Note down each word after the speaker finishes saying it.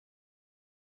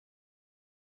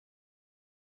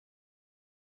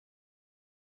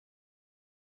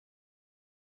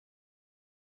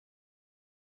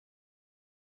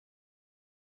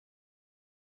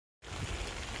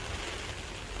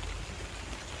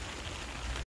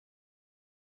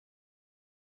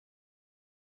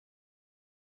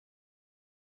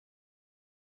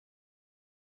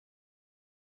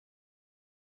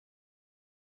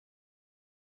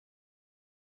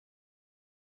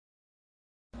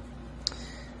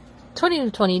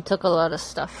2020 took a lot of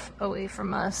stuff away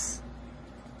from us.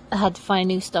 I had to find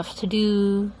new stuff to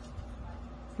do,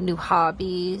 new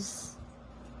hobbies.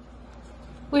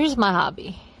 Where's my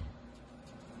hobby?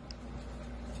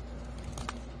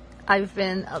 I've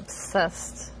been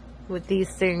obsessed with these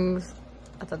things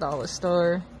at the dollar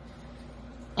store.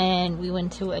 And we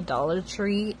went to a Dollar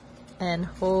Tree and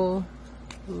holy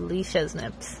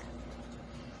shiznips.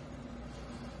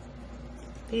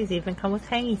 These even come with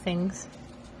hangy things.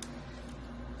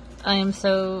 I am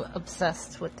so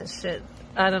obsessed with this shit.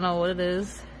 I don't know what it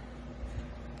is.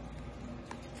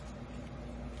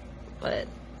 But,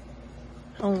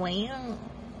 oh wow.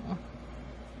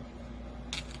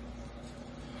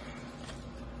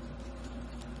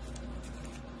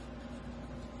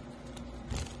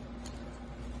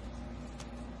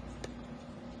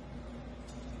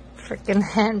 Freaking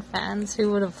hand fans.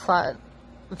 Who would have thought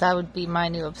that would be my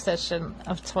new obsession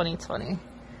of 2020?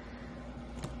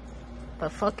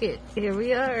 But fuck it. Here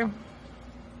we are.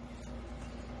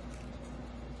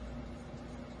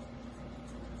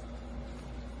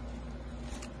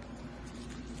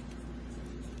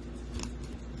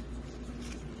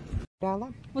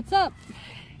 Bella? What's up?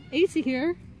 AC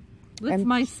here with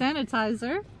my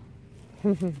sanitizer.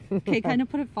 Okay, kind of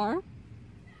put it far.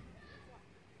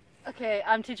 Okay,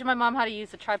 I'm teaching my mom how to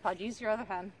use the tripod. Use your other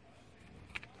hand.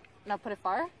 Now put it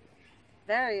far.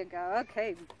 There you go.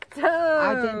 Okay.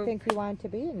 I didn't think you wanted to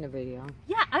be in the video.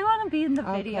 Yeah, I want to be in the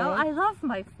video. Okay. I love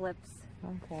my flips.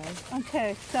 Okay.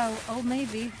 Okay, so, oh,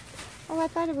 maybe. Oh, I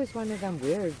thought it was one of them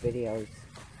weird videos.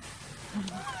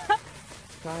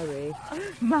 Sorry.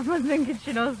 Mama's thinking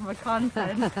she knows my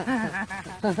content.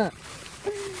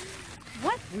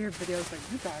 What weird videos are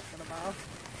you talking about?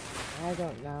 I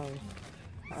don't know.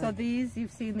 So these,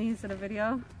 you've seen these in a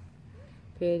video?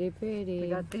 Pretty. We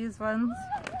got these ones.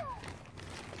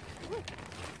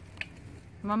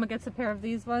 Mama gets a pair of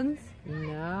these ones.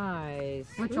 Nice.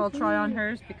 Which I'll try on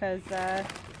hers because,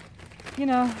 you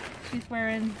know, she's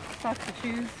wearing socks and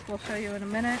shoes. We'll show you in a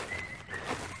minute.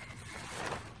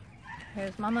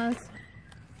 Here's Mama's,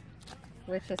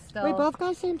 which is still... We both got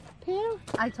the same pair?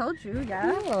 I told you,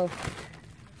 yeah. Oh.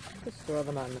 Just throw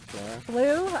them on the floor.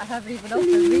 Blue, I haven't even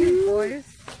opened these boys.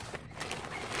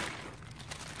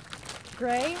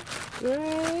 Gray.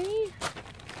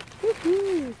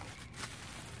 Woohoo.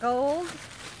 Gold.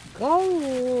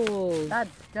 Gold.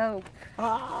 That's dope.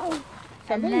 Oh.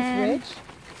 And Somebody's then, rich.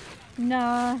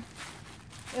 Nah,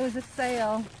 it was a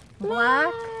sale.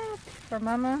 Black for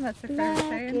Mama, that's her favorite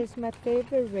Black shade. is my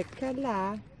favorite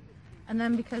color. And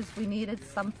then because we needed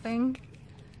something,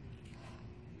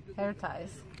 hair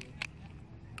ties.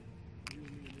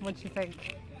 What you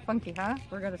think? Funky, huh?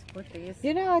 We're gonna split these.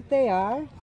 You know what they are?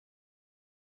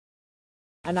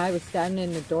 And I was standing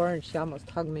in the door and she almost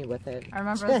hugged me with it. I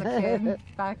remember as a kid,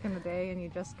 back in the day, and you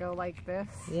just go like this.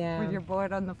 Yeah. When you're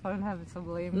bored on the phone having some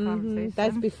lame conversation.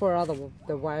 That's before all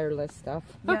the wireless stuff.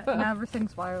 Yeah, now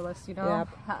everything's wireless, you know? Yep.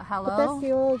 Hello? But that's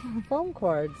the old phone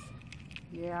cords.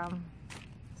 Yeah.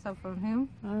 Cell phone who?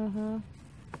 Uh-huh.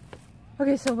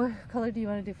 Okay, so what color do you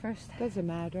want to do first? Doesn't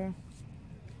matter.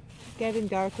 It's getting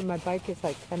dark and my bike is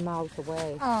like 10 miles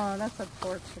away. Oh, that's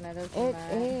unfortunate, isn't It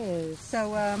it? is.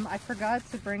 So, I forgot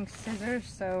to bring scissors,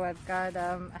 so I've got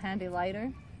a handy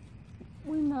lighter.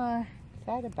 Is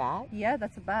that a bat? Yeah,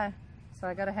 that's a bat. So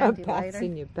I got a handy Bats lighter.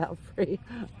 in your belfry.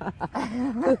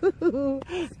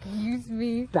 Excuse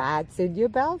me. Bats in your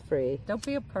belfry. Don't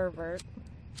be a pervert.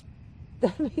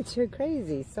 That means you're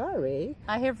crazy. Sorry.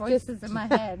 I hear voices in my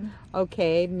head.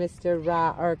 Okay, Mr.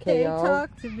 RKO. They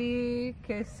talk to me.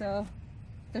 Okay, so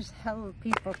there's hell of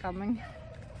people coming.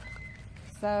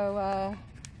 So,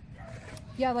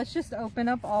 yeah, let's just open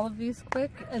up all of these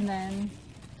quick and then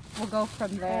we'll go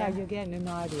from there. Yeah, you're getting an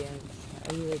audience.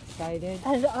 Are you excited?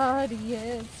 An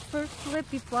audience for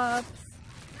flippy flops.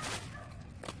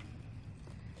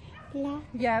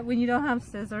 Yeah, when you don't have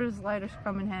scissors, lighters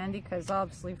come in handy because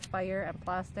obviously fire and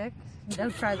plastic.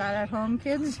 Don't try that at home,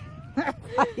 kids.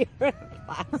 Fire and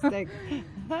plastic.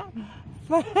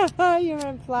 Fire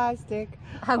and plastic.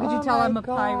 How could you tell my I'm a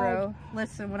God. pyro?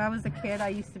 Listen, when I was a kid, I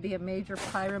used to be a major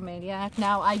pyromaniac.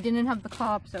 Now, I didn't have the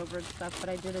cops over and stuff, but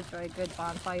I did enjoy a good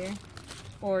bonfire.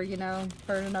 Or, you know,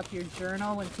 burning up your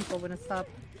journal when people wouldn't stop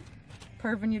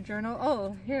perving your journal.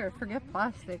 Oh, here, forget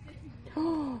plastic.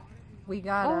 We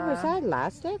got Oh, is that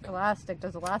elastic? elastic.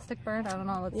 Does elastic burn? I don't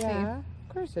know. Let's Yeah, of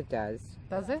course it does. see.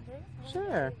 Does it?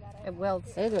 Sure. It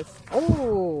wilts. It is.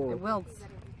 Oh, It wilts.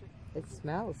 it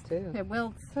smells too. It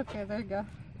wilts. Okay, there you go.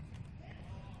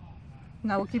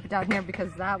 No, we'll keep it down here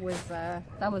because that was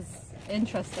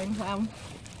interesting.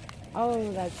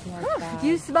 Oh, that smells bad. Do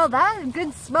you smell that? A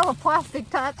good smell of plastic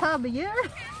time of year.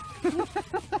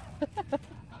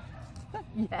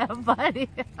 Yeah, buddy.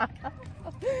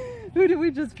 Who did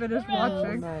we just finish Oh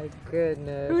watching? my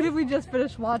goodness. Who did we just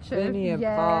finish watching? Vinny and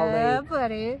yeah, Polly.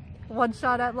 buddy. One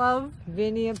shot at love.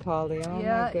 Vinny and Polly. Oh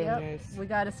Yeah, my goodness. We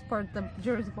gotta support the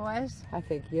Jersey boys. I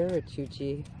think you're a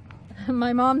choochie.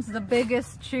 My mom's the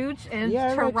biggest chooch in You're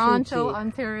a Toronto, choochie.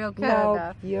 Ontario,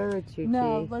 Canada. No, you're a choochie.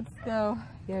 No, let's go.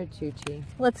 You're a choochie.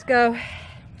 Let's go.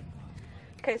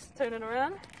 Okay, so turn it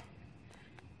around.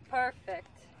 Perfect.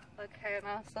 Okay, and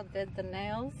I also did the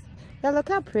nails. Yeah, look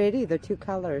how pretty the two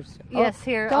colors. Yes,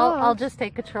 here, gosh. I'll just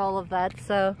take control of that.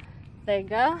 So, there you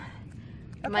go.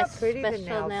 Look My how pretty the special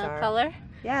nails nail are. color.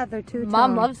 Yeah, they're two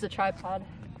Mom tone. loves the tripod.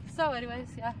 So anyways,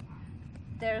 yeah.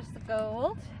 There's the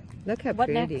gold. Look how What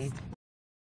pretty. next?